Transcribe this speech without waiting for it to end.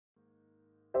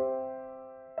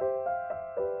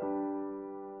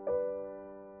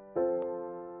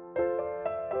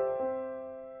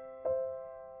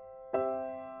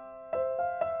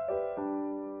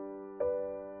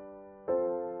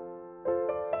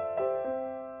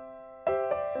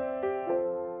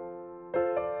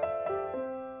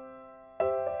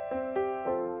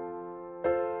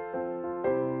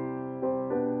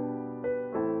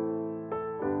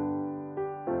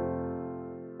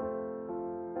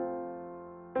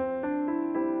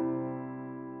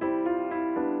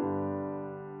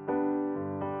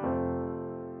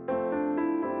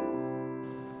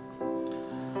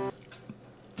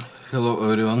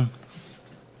Hello everyone.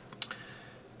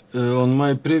 On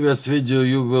my previous video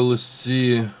you will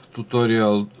see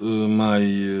tutorial my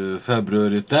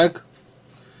February tag,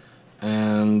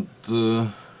 and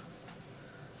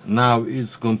now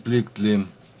it's completely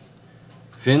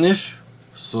finished,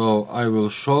 so I will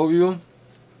show you.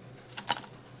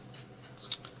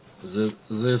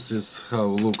 This is how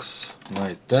looks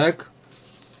my tag,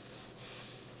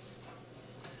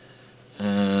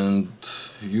 and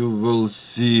you will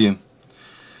see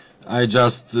I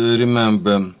just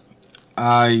remember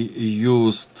I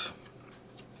used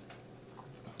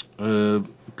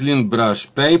clean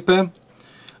brush paper,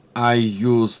 I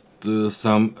used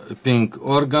some pink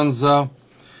organza,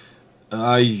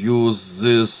 I use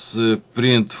this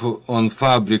print on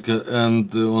fabric,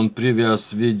 and on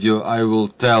previous video I will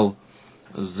tell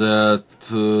that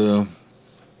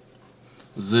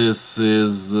this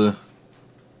is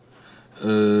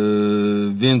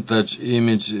vintage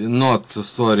image,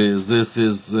 this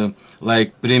is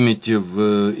like primitive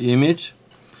image,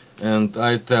 and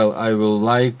I tell I will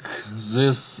like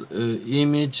this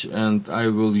image and I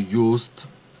will use it.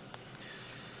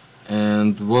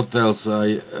 And what else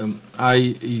I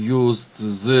used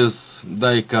this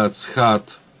die cuts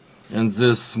hat and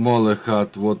this smaller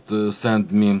hat what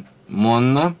sent me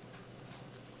Monna.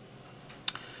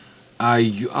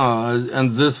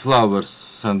 And these flowers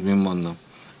sent me Monna.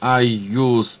 I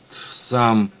used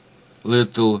some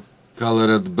little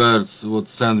colored birds what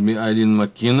sent me Eileen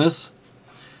McInnes.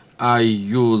 I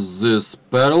use this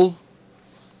pearl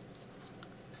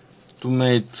to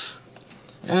make,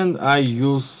 and I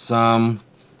use some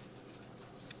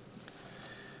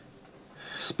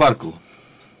sparkle,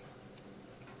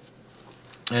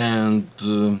 and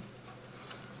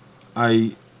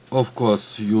of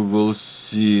course you will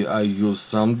see I use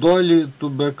some dolly to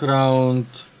background,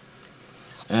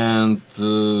 and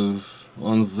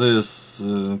on this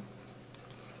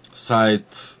side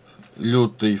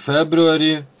Lutey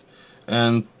February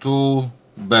and two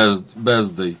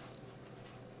birthday.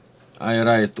 I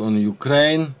write on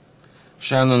Ukraine,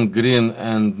 Shannon Green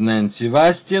and Nancy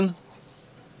Vastin.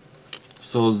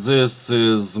 So this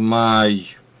is my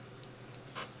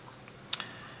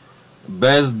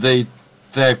birthday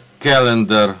tag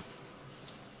calendar,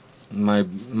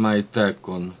 my tag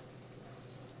on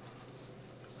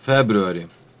February.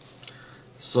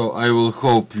 So I will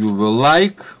hope you will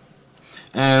like,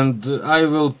 and I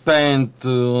will paint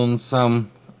on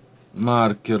some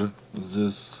marker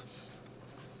this.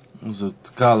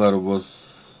 That color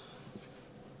was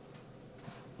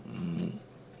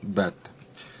bad.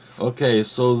 Okay,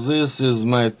 so this is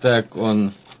my tag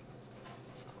on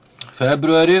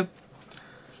February,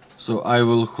 so I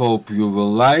will hope you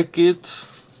will like it.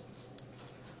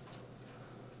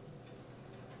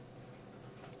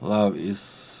 Love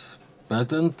is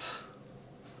patent.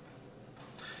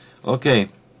 Okay,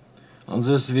 on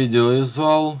this video is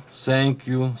all. Thank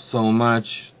you so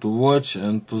much to watch,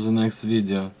 and to the next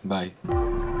video. Bye.